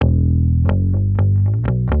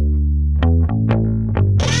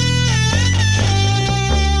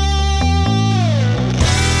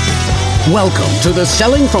Welcome to the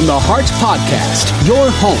Selling from the Heart podcast, your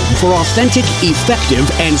home for authentic, effective,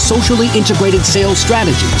 and socially integrated sales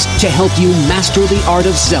strategies to help you master the art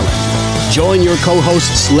of selling. Join your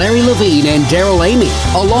co-hosts Larry Levine and Daryl Amy,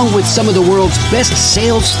 along with some of the world's best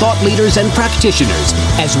sales thought leaders and practitioners,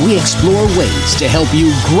 as we explore ways to help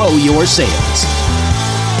you grow your sales.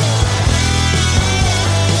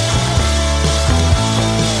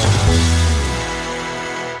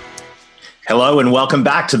 Hello and welcome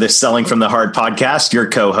back to the Selling from the Heart podcast. Your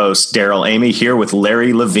co-host Daryl Amy here with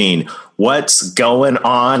Larry Levine. What's going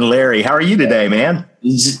on, Larry? How are you today, man?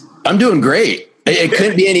 I'm doing great. It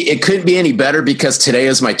couldn't be any better because today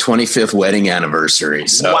is my 25th wedding anniversary.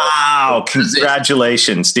 So. Wow!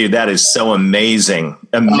 Congratulations, dude. That is so amazing.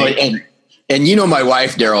 And you know my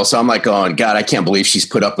wife, Daryl. So I'm like, God, I can't believe she's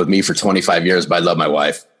put up with me for 25 years. But I love my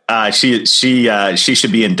wife. She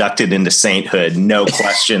should be inducted into sainthood. No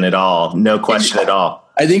question at all. No question at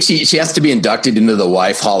all. I think she has to be inducted into the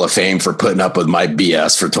Wife Hall of Fame for putting up with my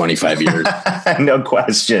BS for 25 years. No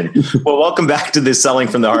question. Well, welcome back to the Selling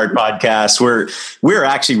from the Heart podcast. We're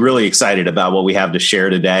actually really excited about what we have to share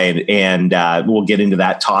today, and we'll get into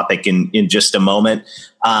that topic in just a moment.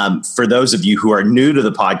 For those of you who are new to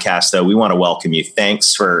the podcast, though, we want to welcome you.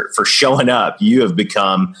 Thanks for showing up. You have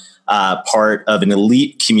become part of an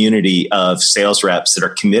elite community of sales reps that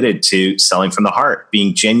are committed to selling from the heart,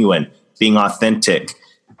 being genuine, being authentic,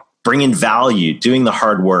 bringing value, doing the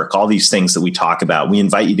hard work, all these things that we talk about. We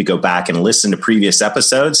invite you to go back and listen to previous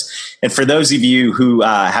episodes. And for those of you who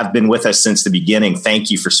have been with us since the beginning, thank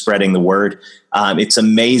you for spreading the word. It's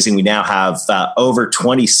amazing. We now have over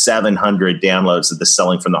 2,700 downloads of the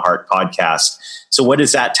Selling from the Heart podcast. So what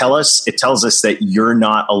does that tell us? It tells us that you're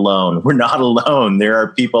not alone. We're not alone. There are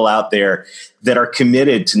people out there that are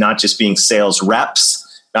committed to not just being sales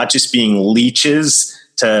reps, not just being leeches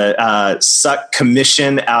to suck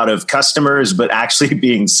commission out of customers, but actually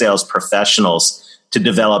being sales professionals to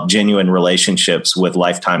develop genuine relationships with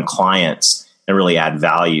lifetime clients and really add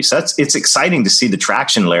value. So it's exciting to see the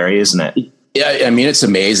traction, Larry, isn't it? Yeah, I mean, it's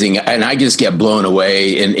amazing. And I just get blown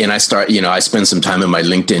away. And I spend some time in my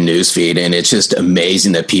LinkedIn newsfeed, and it's just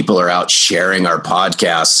amazing that people are out sharing our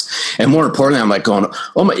podcasts. And more importantly, I'm like going,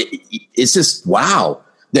 oh my, it's just wow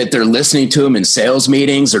that they're listening to them in sales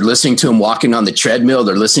meetings. They're listening to them walking on the treadmill.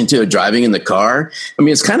 They're listening to it driving in the car. I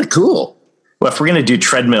mean, it's kind of cool. Well, if we're going to do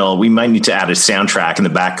treadmill, we might need to add a soundtrack in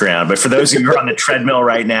the background. But for those of you who are on the treadmill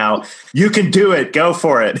right now, you can do it. Go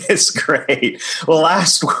for it. It's great. Well,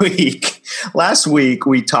 last week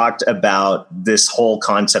we talked about this whole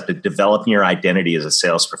concept of developing your identity as a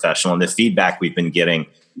sales professional. And the feedback we've been getting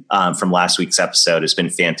from last week's episode has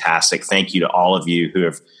been fantastic. Thank you to all of you who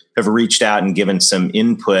have reached out and given some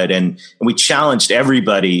input. And we challenged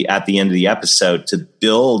everybody at the end of the episode to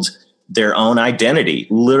build their own identity.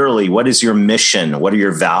 Literally, what is your mission? What are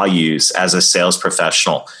your values as a sales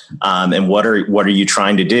professional? And what are you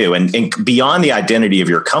trying to do? And beyond the identity of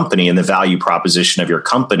your company and the value proposition of your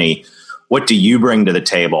company, what do you bring to the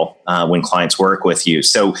table when clients work with you?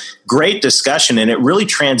 So great discussion. And it really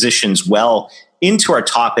transitions well into our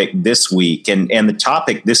topic this week. And the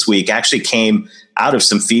topic this week actually came out of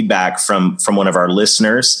some feedback from one of our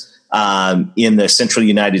listeners in the central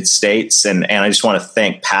United States. And I just want to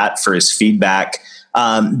thank Pat for his feedback.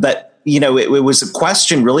 But, it was a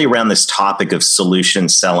question really around this topic of solution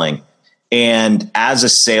selling. And as a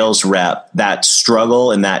sales rep, that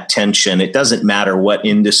struggle and that tension, it doesn't matter what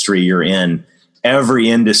industry you're in. Every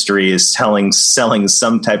industry is selling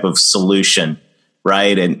some type of solution,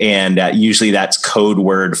 right? And usually that's code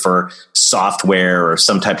word for software or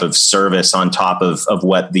some type of service on top of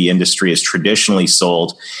what the industry has traditionally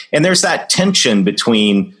sold. And there's that tension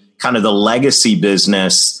between kind of the legacy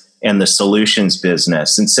business and the solutions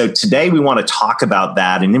business. And so today we want to talk about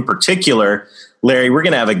that. And in particular, Larry, we're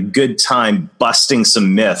going to have a good time busting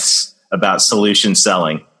some myths about solution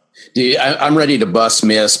selling. Dude, I'm ready to bust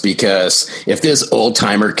myths, because if this old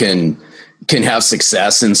timer can have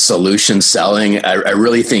success in solution selling, I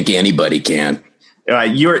really think anybody can.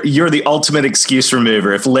 You're the ultimate excuse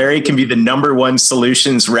remover. If Larry can be the number one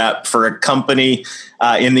solutions rep for a company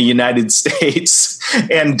in the United States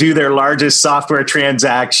and do their largest software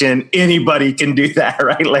transaction, anybody can do that,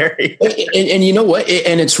 right, Larry? And you know what?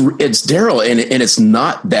 And it's Daryl, and it's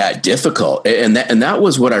not that difficult. And that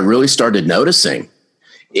was what I really started noticing.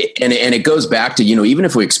 And it goes back to, even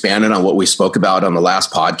if we expanded on what we spoke about on the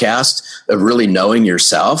last podcast of really knowing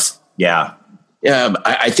yourself. Yeah.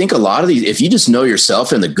 I think a lot of these, if you just know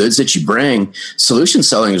yourself and the goods that you bring, solution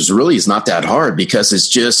selling is not that hard, because it's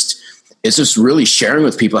just really sharing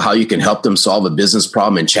with people how you can help them solve a business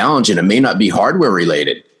problem and challenge. And it may not be hardware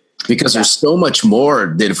related. because there's so much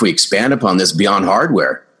more that if we expand upon this beyond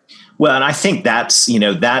hardware. Well, and I think that's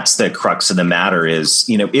the crux of the matter is,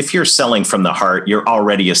 if you're selling from the heart, you're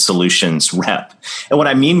already a solutions rep. And what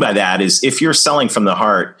I mean by that is if you're selling from the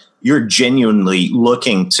heart, you're genuinely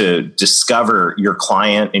looking to discover your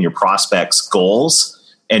client and your prospects'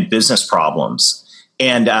 goals and business problems.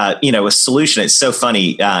 And, a solution, it's so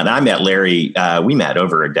funny. And I met Larry, we met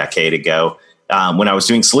over a decade ago when I was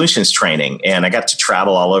doing solutions training, and I got to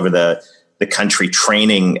travel all over the country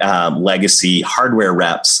training legacy hardware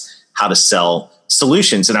reps how to sell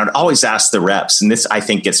solutions. And I'd always ask the reps, and this I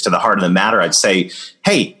think gets to the heart of the matter. I'd say,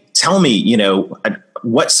 hey, tell me,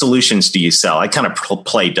 what solutions do you sell? I kind of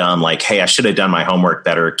play dumb, like, hey, I should have done my homework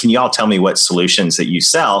better. Can you all tell me what solutions that you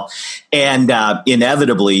sell? And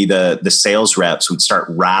inevitably, the sales reps would start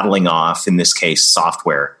rattling off, in this case,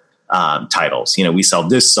 software titles. We sell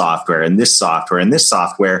this software and this software and this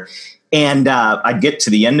software. And I'd get to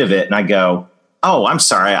the end of it and I go, oh, I'm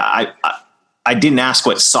sorry. I didn't ask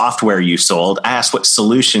what software you sold. I asked what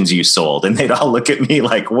solutions you sold. And they'd all look at me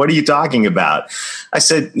like, what are you talking about? I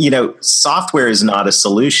said, software is not a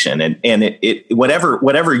solution. And it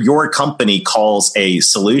whatever your company calls a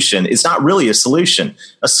solution is not really a solution.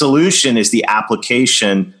 A solution is the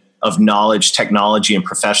application of knowledge, technology, and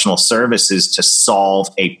professional services to solve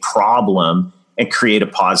a problem and create a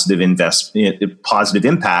positive impact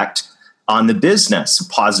on the business, a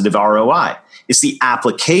positive ROI. It's the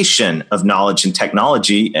application of knowledge and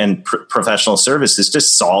technology and professional services to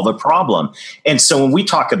solve a problem. And so when we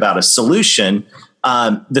talk about a solution,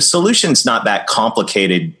 the solution's not that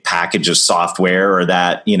complicated package of software or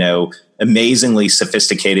that, amazingly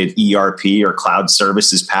sophisticated ERP or cloud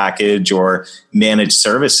services package or managed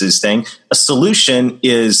services thing. A solution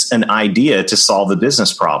is an idea to solve a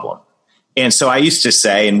business problem. And so I used to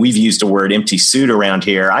say, and we've used the word empty suit around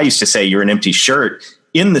here, I used to say you're an empty shirt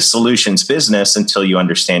in the solutions business until you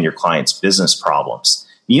understand your client's business problems.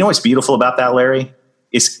 You know what's beautiful about that, Larry?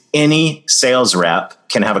 Is any sales rep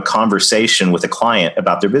can have a conversation with a client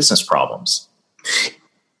about their business problems.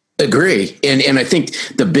 Agree. And I think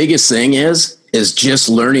the biggest thing is just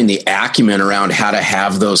learning the acumen around how to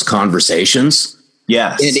have those conversations.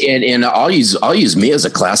 Yes. And I'll use me as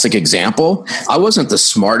a classic example. I wasn't the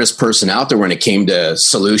smartest person out there when it came to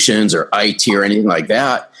solutions or IT or anything like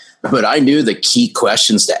that. But I knew the key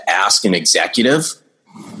questions to ask an executive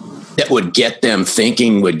that would get them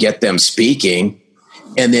thinking, would get them speaking.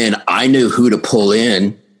 And then I knew who to pull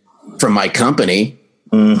in from my company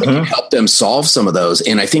and help them solve some of those.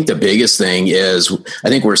 And I think the biggest thing is, I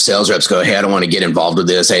think where sales reps go, hey, I don't want to get involved with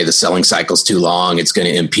this. Hey, the selling cycle's too long. It's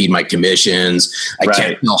going to impede my commissions. I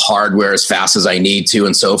can't sell hardware as fast as I need to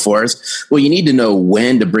and so forth. Well, you need to know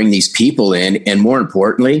when to bring these people in. And more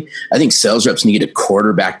importantly, I think sales reps need to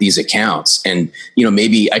quarterback these accounts. And,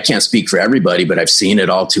 maybe I can't speak for everybody, but I've seen it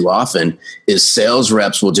all too often is sales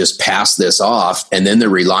reps will just pass this off and then they're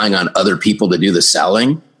relying on other people to do the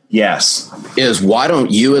selling. Yes. Is why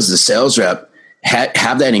don't you as the sales rep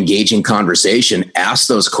have that engaging conversation, ask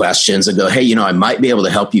those questions and go, hey, I might be able to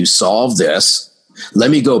help you solve this.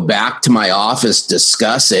 Let me go back to my office,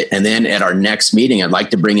 discuss it. And then at our next meeting, I'd like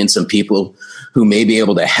to bring in some people who may be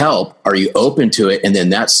able to help. Are you open to it? And then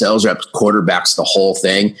that sales rep quarterbacks the whole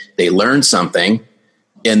thing. They learn something.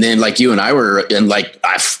 And then like you and I were, and like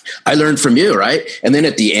I learned from you, right? And then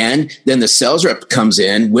at the end, then the sales rep comes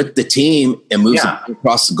in with the team and moves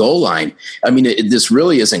across the goal line. I mean, this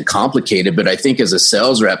really isn't complicated, but I think as a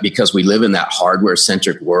sales rep, because we live in that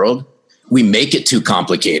hardware-centric world, we make it too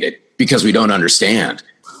complicated because we don't understand.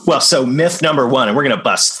 Well, so myth number one, and we're going to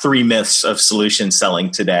bust 3 myths of solution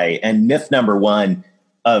selling today. And myth number one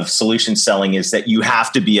of solution selling is that you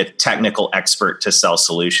have to be a technical expert to sell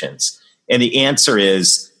solutions. And the answer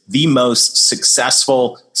is the most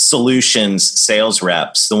successful solutions sales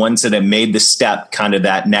reps, the ones that have made the step, kind of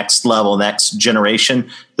that next level, next generation,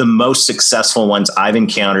 the most successful ones I've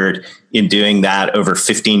encountered in doing that over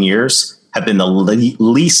 15 years have been the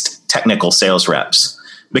least technical sales reps.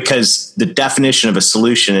 Because the definition of a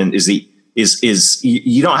solution is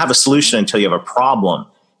you don't have a solution until you have a problem.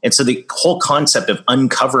 And so the whole concept of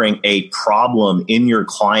uncovering a problem in your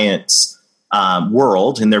client's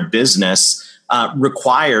world, in their business,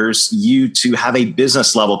 requires you to have a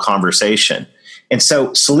business level conversation. And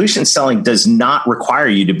so solution selling does not require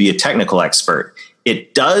you to be a technical expert.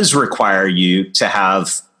 It does require you to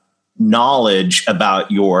have knowledge about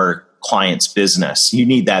your client's business. You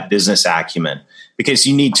need that business acumen because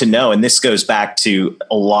you need to know, and this goes back to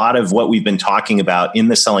a lot of what we've been talking about in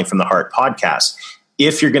the Selling from the Heart podcast.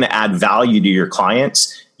 If you're going to add value to your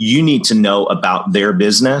clients, you need to know about their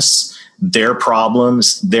business, their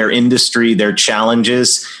problems, their industry, their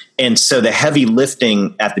challenges. And so the heavy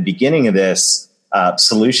lifting at the beginning of this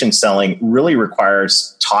solution selling really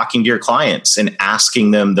requires talking to your clients and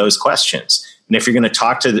asking them those questions. And if you're going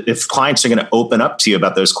to if clients are going to open up to you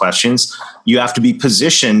about those questions, you have to be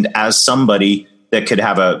positioned as somebody that could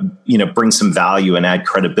have bring some value and add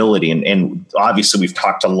credibility. And obviously we've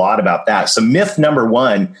talked a lot about that. So myth number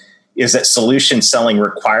one is that solution selling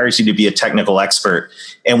requires you to be a technical expert.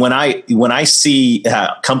 And when I see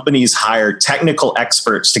companies hire technical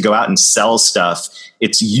experts to go out and sell stuff,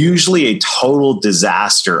 it's usually a total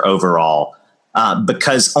disaster overall.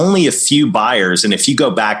 Because only a few buyers, and if you go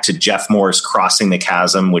back to Jeff Moore's Crossing the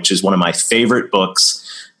Chasm, which is one of my favorite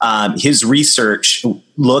books, his research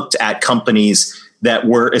looked at companies that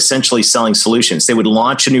were essentially selling solutions. They would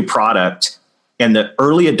launch a new product, and the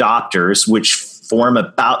early adopters, which form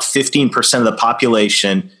about 15% of the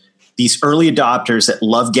population, these early adopters that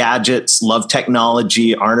love gadgets, love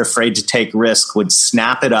technology, aren't afraid to take risk, would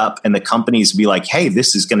snap it up, and the companies would be like, hey,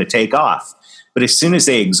 this is going to take off. But as soon as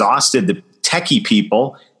they exhausted the techie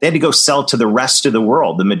people, they had to go sell to the rest of the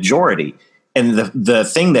world, the majority. And the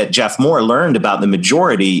thing that Jeff Moore learned about the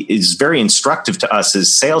majority is very instructive to us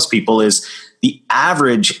as salespeople is the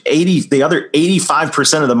average the other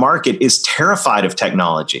 85% of the market is terrified of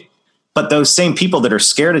technology. But those same people that are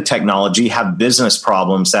scared of technology have business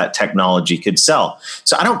problems that technology could sell.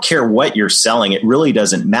 So I don't care what you're selling. It really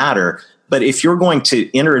doesn't matter. But if you're going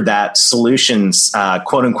to enter that solutions,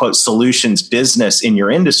 quote unquote, solutions business in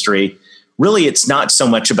your industry, really, it's not so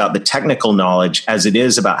much about the technical knowledge as it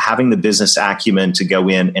is about having the business acumen to go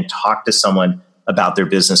in and talk to someone about their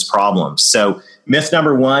business problems. So myth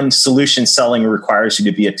number one, solution selling requires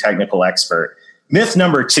you to be a technical expert. Myth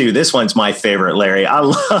number two, this one's my favorite, Larry. I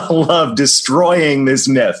love destroying this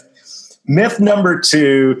myth. Myth number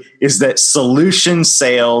two is that solution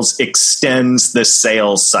sales extends the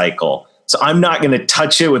sales cycle. So I'm not going to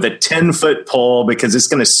touch it with a 10-foot pole because it's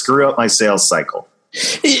going to screw up my sales cycle.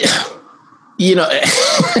 You know,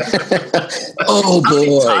 oh boy. How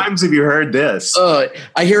many times have you heard this? I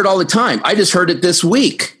hear it all the time. I just heard it this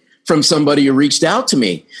week from somebody who reached out to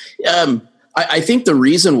me. I think the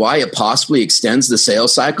reason why it possibly extends the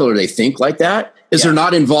sales cycle, or they think like that, is they're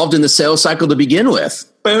not involved in the sales cycle to begin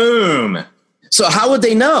with. Boom. So how would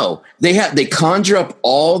they know? They conjure up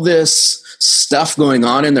all this stuff going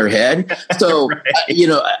on in their head. So, right.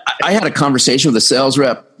 I had a conversation with a sales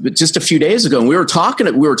rep just a few days ago, and we were talking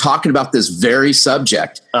about this very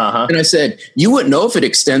subject. Uh-huh. And I said, you wouldn't know if it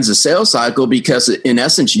extends the sales cycle because in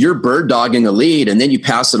essence, you're bird dogging a lead, and then you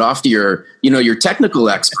pass it off to your technical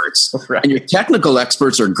experts. Right. And your technical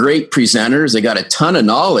experts are great presenters. They got a ton of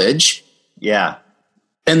knowledge. Yeah.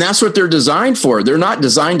 And that's what they're designed for. They're not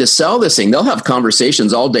designed to sell this thing. They'll have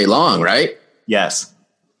conversations all day long, right? Yes.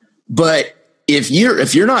 But if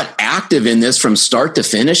you're not active in this from start to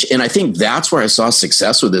finish, and I think that's where I saw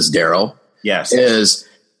success with this, Daryl. Yes. Is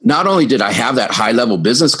not only did I have that high level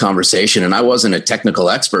business conversation, and I wasn't a technical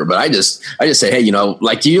expert, but I just say, hey,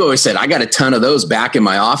 like you always said, I got a ton of those back in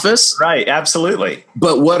my office. Right. Absolutely.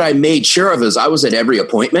 But what I made sure of is I was at every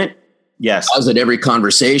appointment. Yes. I was at every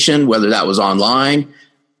conversation, whether that was online.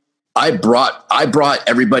 I brought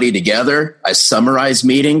everybody together. I summarized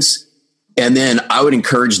meetings. And then I would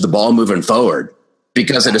encourage the ball moving forward,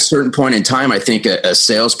 because at a certain point in time, I think a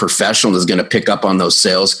sales professional is going to pick up on those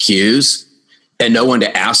sales cues and know when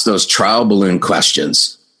to ask those trial balloon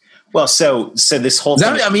questions. Well, so this whole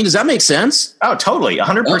thing, does that make sense? Oh, totally.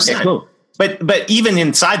 100%. Okay, cool. But even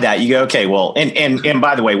inside that, you go, okay, well, and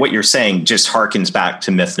by the way, what you're saying just harkens back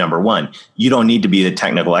to myth number one. You don't need to be the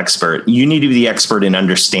technical expert. You need to be the expert in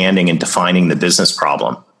understanding and defining the business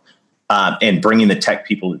problem. And bringing the tech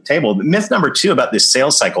people to the table. Myth number two about this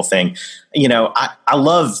sales cycle thing, I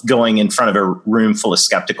love going in front of a room full of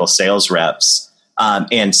skeptical sales reps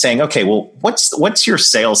and saying, okay, well, what's your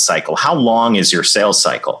sales cycle? How long is your sales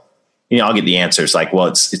cycle? I'll get the answers like, well,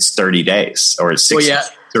 it's 30 days or it's 60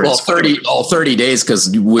 days. Well, 30 days because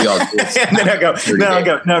we all. And then I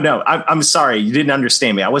go, no. I'm sorry, you didn't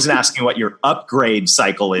understand me. I wasn't asking what your upgrade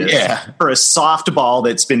cycle is for a softball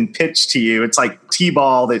that's been pitched to you. It's like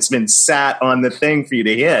T-ball that's been sat on the thing for you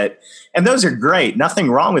to hit, and those are great. Nothing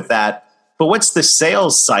wrong with that. But what's the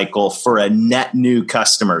sales cycle for a net new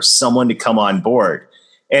customer, someone to come on board?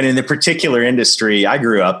 And in the particular industry I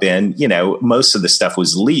grew up in, most of the stuff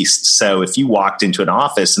was leased. So if you walked into an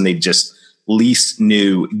office and they just lease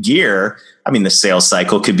new gear, the sales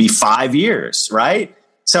cycle could be 5 years, right?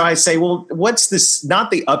 So I say, well, what's this, not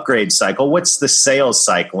the upgrade cycle, what's the sales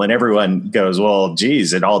cycle? And everyone goes, well,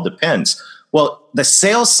 geez, it all depends. Well, the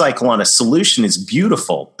sales cycle on a solution is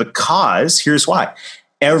beautiful because here's why.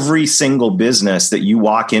 every single business that you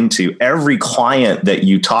walk into, every client that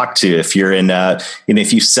you talk to, if you're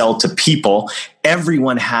if you sell to people,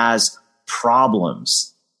 everyone has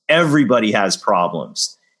problems. Everybody has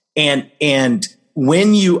problems. And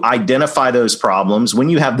when you identify those problems, when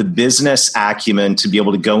you have the business acumen to be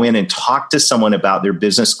able to go in and talk to someone about their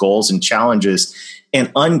business goals and challenges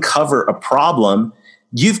and uncover a problem,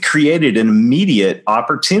 you've created an immediate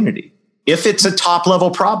opportunity. If it's a top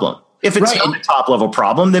level problem. If it's not a top level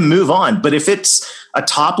problem, then move on. But if it's a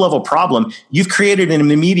top level problem, you've created an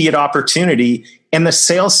immediate opportunity, and the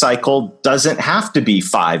sales cycle doesn't have to be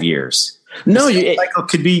 5 years. No, the sales cycle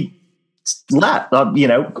could be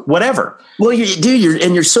whatever. Well,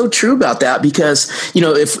 you're so true about that, because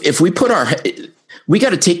if we we got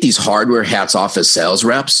to take these hardware hats off as sales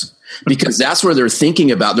reps, because that's where they're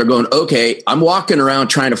thinking about. They're going, okay, I'm walking around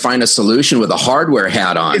trying to find a solution with a hardware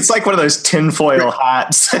hat on. It's like one of those tinfoil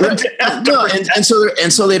hats. No,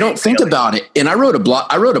 and so they don't think about it. And I wrote a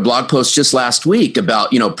blog post just last week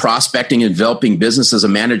about prospecting and developing business as a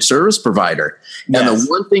managed service provider. Yes. And the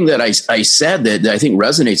one thing that I said that I think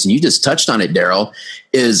resonates, and you just touched on it, Daryl,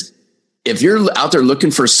 is if you're out there looking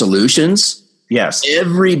for solutions, yes,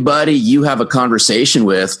 everybody you have a conversation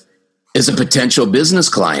with is a potential business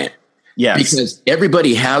client. Yes. Because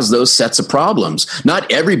everybody has those sets of problems.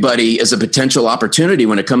 Not everybody is a potential opportunity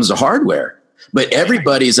when it comes to hardware, but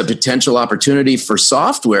everybody is a potential opportunity for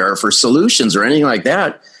software or for solutions or anything like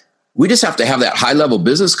that. We just have to have that high level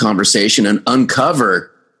business conversation and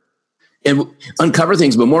uncover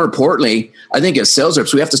things. But more importantly, I think as sales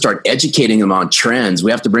reps, we have to start educating them on trends.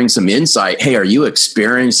 We have to bring some insight. Hey, are you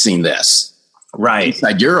experiencing this? Right.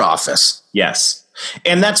 Inside your office? Yes.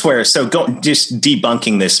 And that's where, just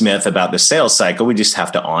debunking this myth about the sales cycle, we just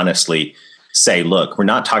have to honestly say, look, we're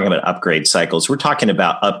not talking about upgrade cycles. We're talking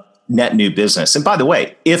about net new business. And by the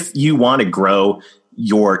way, if you want to grow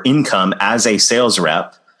your income as a sales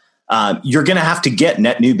rep, you're going to have to get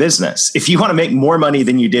net new business. If you want to make more money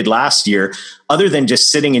than you did last year, other than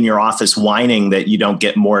just sitting in your office whining that you don't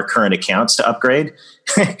get more current accounts to upgrade,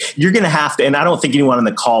 you're going to have to, and I don't think anyone on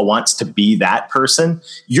the call wants to be that person.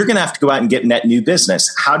 You're going to have to go out and get net new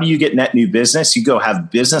business. How do you get net new business? You go have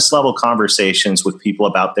business level conversations with people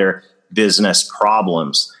about their business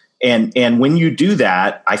problems. And when you do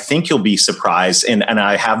that, I think you'll be surprised. And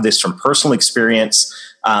I have this from personal experience.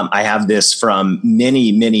 I have this from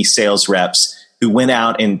many, many sales reps who went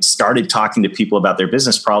out and started talking to people about their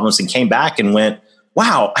business problems and came back and went,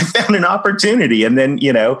 wow, I found an opportunity. And then,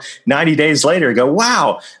 90 days later go,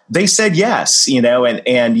 wow, they said yes,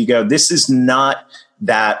 and you go, this is not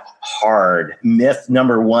that hard. Myth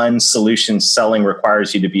number one, solution selling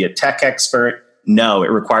requires you to be a tech expert. No,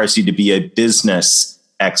 it requires you to be a business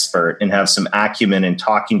expert and have some acumen in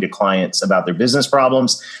talking to clients about their business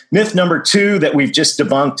problems. Myth number two that we've just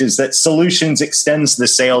debunked is that solutions extends the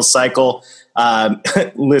sales cycle.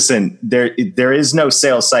 Listen, there is no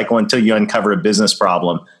sales cycle until you uncover a business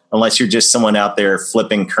problem, unless you're just someone out there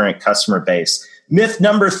flipping current customer base. Myth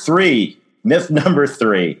number three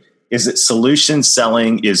is that solution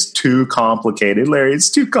selling is too complicated. Larry, it's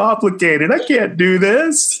too complicated. I can't do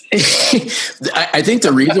this. I think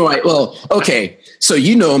the reason why, okay. So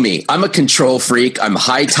you know me, I'm a control freak. I'm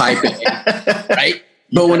high typing, right?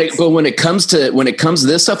 But when it comes to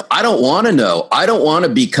this stuff, I don't want to know. I don't want to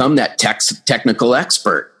become that technical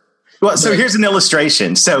expert. Well, so here's an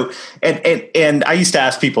illustration. So, and I used to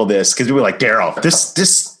ask people this because we were like, Daryl,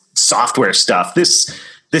 this software stuff, this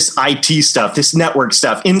IT stuff, this network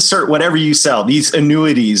stuff, insert whatever you sell, these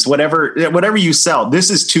annuities, whatever you sell,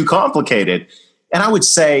 this is too complicated. And I would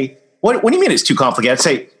say, what do you mean it's too complicated? I'd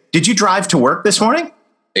say, did you drive to work this morning?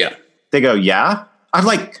 Yeah. They go, yeah. I'm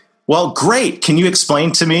like, well, great. Can you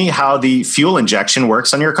explain to me how the fuel injection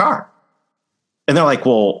works on your car? And they're like,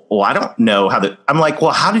 well, I don't know I'm like,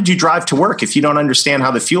 well, how did you drive to work if you don't understand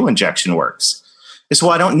how the fuel injection works? It's,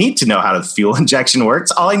 well, I don't need to know how the fuel injection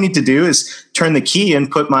works. All I need to do is turn the key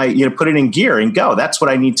and put it in gear and go. That's what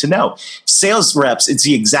I need to know. Sales reps, it's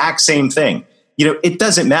the exact same thing. It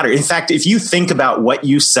doesn't matter. In fact, if you think about what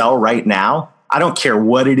you sell right now, I don't care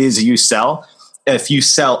what it is you sell. If you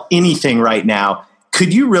sell anything right now,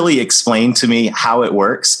 could you really explain to me how it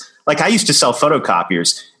works? Like I used to sell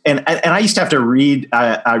photocopiers, and I used to have to read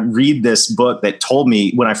this book that told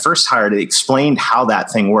me when I first hired it explained how that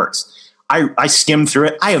thing works. I skimmed through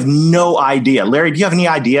it. I have no idea. Larry, do you have any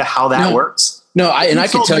idea how that works? No, I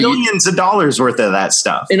can tell you millions of dollars worth of that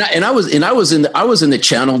stuff. And I was in the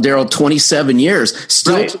channel, Daryl, 27 years.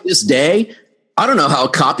 Still to this day, I don't know how a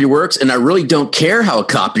copier works, and I really don't care how a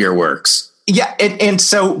copier works. Yeah. And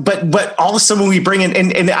so, but all of a sudden we bring in,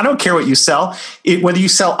 and I don't care what you sell, whether you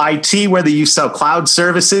sell IT, whether you sell cloud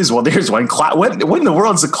services. Well, there's one cloud. What in the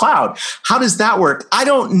world's a cloud? How does that work? I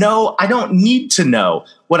don't know. I don't need to know.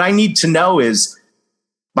 What I need to know is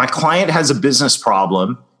my client has a business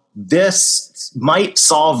problem. This might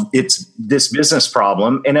solve this business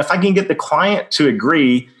problem. And if I can get the client to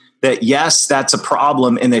agree that, yes, that's a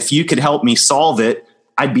problem, and if you could help me solve it,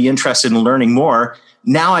 I'd be interested in learning more.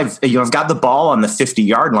 Now I've got the ball on the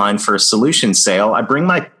 50-yard line for a solution sale. I bring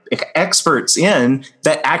my experts in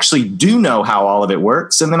that actually do know how all of it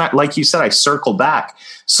works. And then, like you said, I circle back.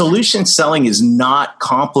 Solution selling is not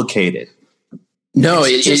complicated. No,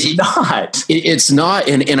 it's not. It's not.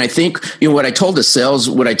 And I think, what I told the sales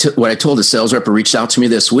rep who reached out to me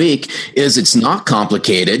this week is it's not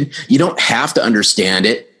complicated. You don't have to understand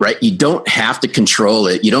it, right? You don't have to control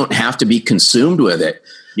it. You don't have to be consumed with it.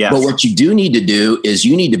 Yes. But what you do need to do is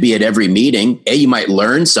you need to be at every meeting. You might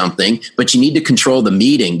learn something, but you need to control the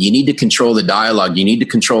meeting. You need to control the dialogue. You need to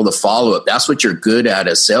control the follow-up. That's what you're good at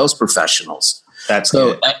as sales professionals. That's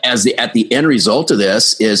so good. At the end result of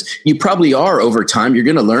this is you probably are over time, you're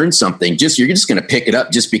going to learn something. You're just going to pick it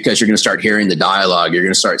up just because you're going to start hearing the dialogue. You're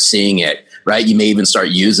going to start seeing it, right? You may even start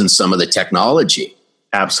using some of the technology.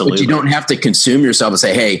 Absolutely. But you don't have to consume yourself and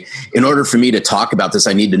say, hey, in order for me to talk about this,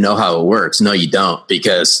 I need to know how it works. No, you don't,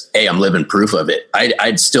 because, hey, I'm living proof of it.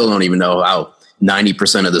 I still don't even know how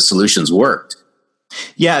 90% of the solutions worked.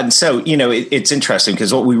 Yeah. And so, it's interesting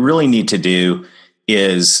because what we really need to do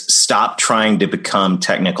is stop trying to become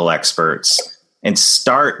technical experts and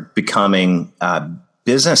start becoming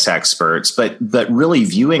business experts, but really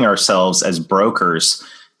viewing ourselves as brokers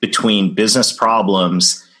between business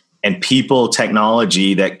problems and people,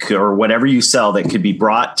 technology or whatever you sell that could be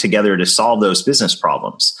brought together to solve those business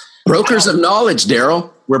problems. Brokers of knowledge,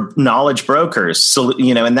 Daryl. We're knowledge brokers. So,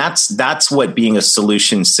 and that's what being a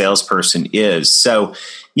solution salesperson is. So,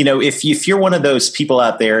 if you're one of those people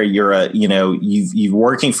out there, you're you're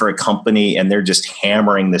working for a company and they're just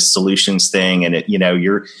hammering this solutions thing, and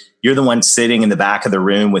you're the one sitting in the back of the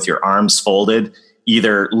room with your arms folded,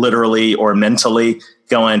 either literally or mentally,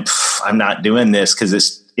 going, I'm not doing this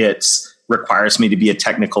because it requires me to be a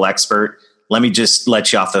technical expert. Let me just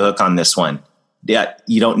let you off the hook on this one. Yeah,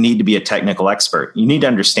 you don't need to be a technical expert. You need to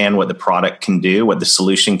understand what the product can do, what the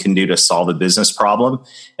solution can do to solve a business problem.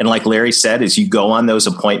 And like Larry said, as you go on those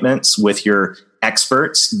appointments with your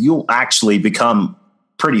experts, you'll actually become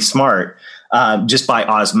pretty smart just by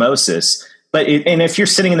osmosis. And if you're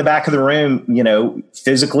sitting in the back of the room,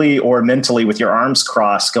 physically or mentally with your arms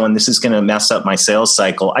crossed going, this is going to mess up my sales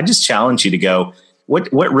cycle, I just challenge you to go,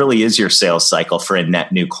 what really is your sales cycle for a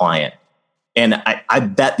net new client? And I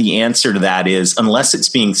bet the answer to that is, unless it's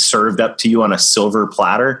being served up to you on a silver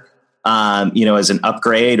platter, as an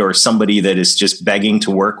upgrade, or somebody that is just begging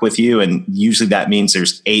to work with you. And usually that means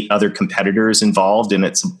there's 8 other competitors involved and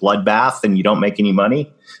it's a bloodbath and you don't make any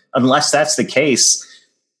money. Unless that's the case,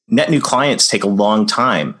 net new clients take a long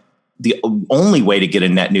time. The only way to get a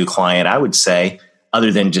net new client, I would say,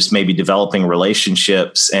 other than just maybe developing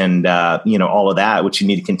relationships and, all of that, which you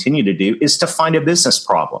need to continue to do, is to find a business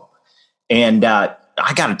problem. And I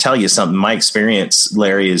got to tell you something. My experience,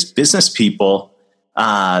 Larry, is business people.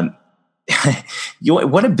 What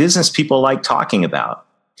do business people like talking about?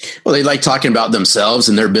 Well, they like talking about themselves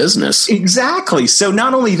and their business. Exactly. So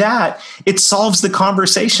not only that, it solves the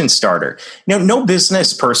conversation starter. No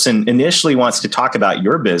business person initially wants to talk about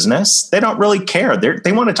your business. They don't really care.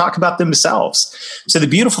 They want to talk about themselves. So the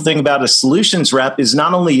beautiful thing about a solutions rep is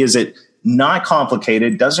not only is it not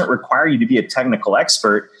complicated, doesn't require you to be a technical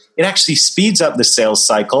expert, it actually speeds up the sales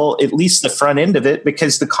cycle, at least the front end of it,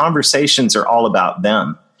 because the conversations are all about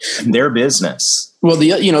them and their business. Well,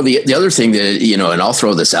 the other thing that, and I'll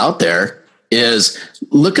throw this out there, is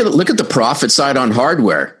look at the profit side on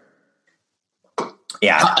hardware.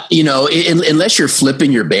 Yeah. Unless you're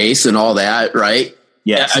flipping your base and all that, right?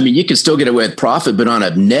 Yes. I mean, you can still get away with profit, but on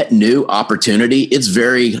a net new opportunity, it's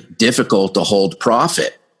very difficult to hold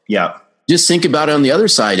profit. Yeah. Just think about it on the other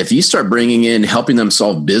side. If you start bringing in, helping them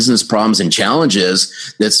solve business problems and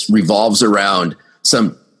challenges that revolves around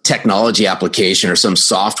some technology application or some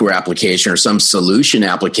software application or some solution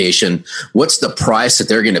application, what's the price that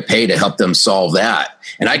they're going to pay to help them solve that?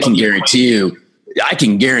 And I can guarantee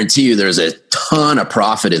you there's a ton of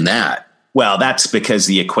profit in that. Well, that's because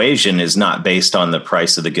the equation is not based on the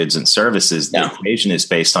price of the goods and services. The equation is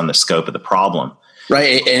based on the scope of the problem.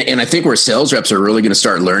 Right. And I think where sales reps are really going to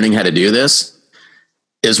start learning how to do this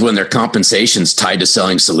is when their compensation's tied to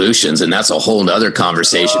selling solutions. And that's a whole nother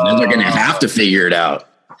conversation. Then they're going to have to figure it out.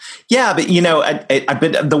 Yeah, but I've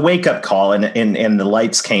been the wake up call and the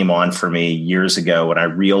lights came on for me years ago when I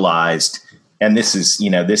realized, and this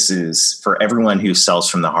is for everyone who sells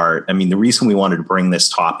from the heart. I mean, the reason we wanted to bring this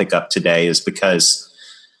topic up today is because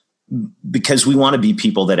we want to be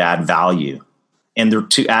people that add value.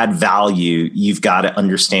 And to add value, you've got to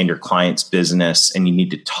understand your client's business, and you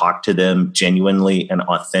need to talk to them genuinely and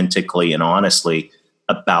authentically and honestly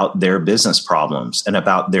about their business problems and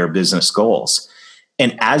about their business goals.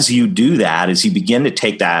 And as you do that, as you begin to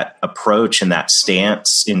take that approach and that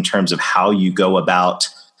stance in terms of how you go about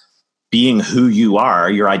being who you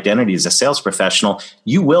are, your identity as a sales professional,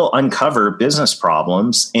 you will uncover business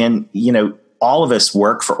problems. And, all of us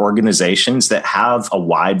work for organizations that have a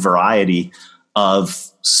wide variety of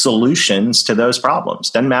solutions to those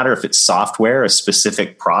problems. Doesn't matter if it's software, a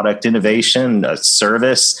specific product innovation, a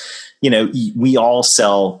service. We all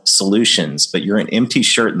sell solutions, but you're an empty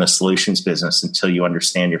shirt in the solutions business until you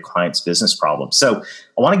understand your client's business problem. So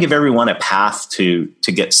I want to give everyone a path to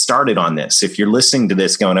get started on this. If you're listening to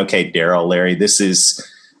this going, okay, Daryl, Larry, this is,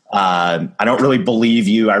 I don't really believe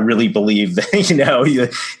you. I really believe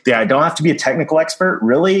that, I don't have to be a technical expert.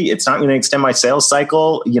 Really? It's not going to extend my sales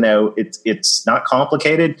cycle. It's not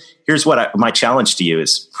complicated. Here's what my challenge to you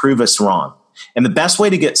is: prove us wrong. And the best way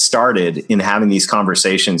to get started in having these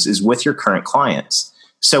conversations is with your current clients.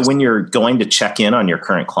 So when you're going to check in on your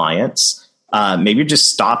current clients, maybe you're just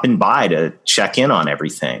stopping by to check in on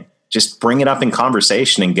everything. Just bring it up in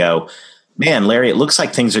conversation and go, man, Larry, it looks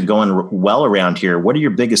like things are going well around here. What are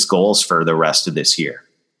your biggest goals for the rest of this year?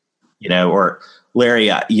 Or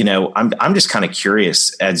Larry, I'm just kind of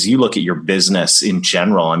curious, as you look at your business in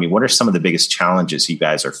general, I mean, what are some of the biggest challenges you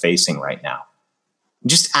guys are facing right now?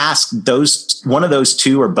 Just ask one of those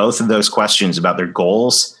two or both of those questions about their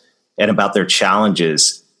goals and about their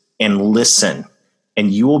challenges, and listen.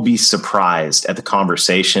 And you will be surprised at the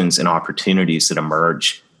conversations and opportunities that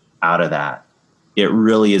emerge out of that. It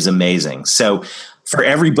really is amazing. So for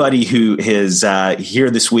everybody who is here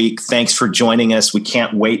this week, thanks for joining us. We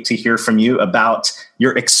can't wait to hear from you about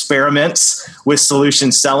your experiments with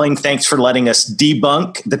solution selling. Thanks for letting us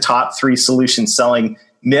debunk the top 3 solution selling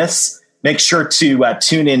myths. Make sure to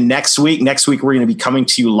tune in next week. Next week, we're going to be coming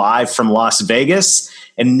to you live from Las Vegas.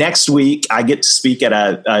 And next week, I get to speak at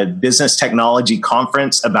a business technology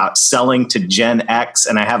conference about selling to Gen X.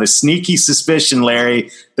 And I have a sneaky suspicion,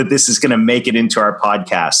 Larry, that this is going to make it into our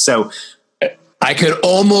podcast. So I could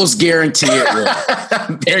almost guarantee it will.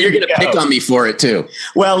 You're going to pick on me for it too.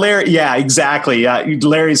 Well, Larry, yeah, exactly.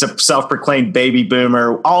 Larry's a self-proclaimed baby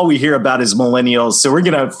boomer. All we hear about is millennials. So we're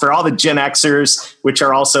going to, for all the Gen Xers, which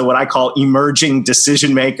are also what I call emerging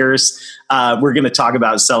decision makers, we're going to talk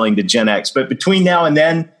about selling to Gen X. But between now and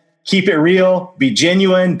then, keep it real, be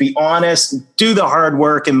genuine, be honest, do the hard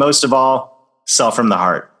work, and most of all, sell from the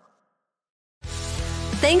heart.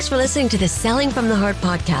 Thanks for listening to the Selling from the Heart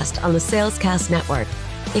podcast on the Salescast Network.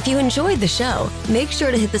 If you enjoyed the show, make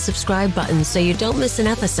sure to hit the subscribe button so you don't miss an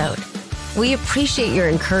episode. We appreciate your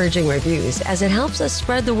encouraging reviews as it helps us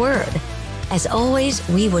spread the word. As always,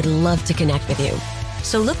 we would love to connect with you.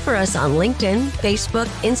 So look for us on LinkedIn, Facebook,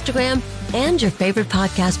 Instagram, and your favorite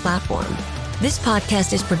podcast platform. This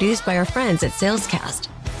podcast is produced by our friends at Salescast.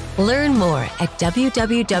 Learn more at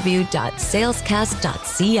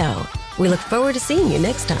www.salescast.co. We look forward to seeing you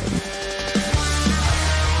next time.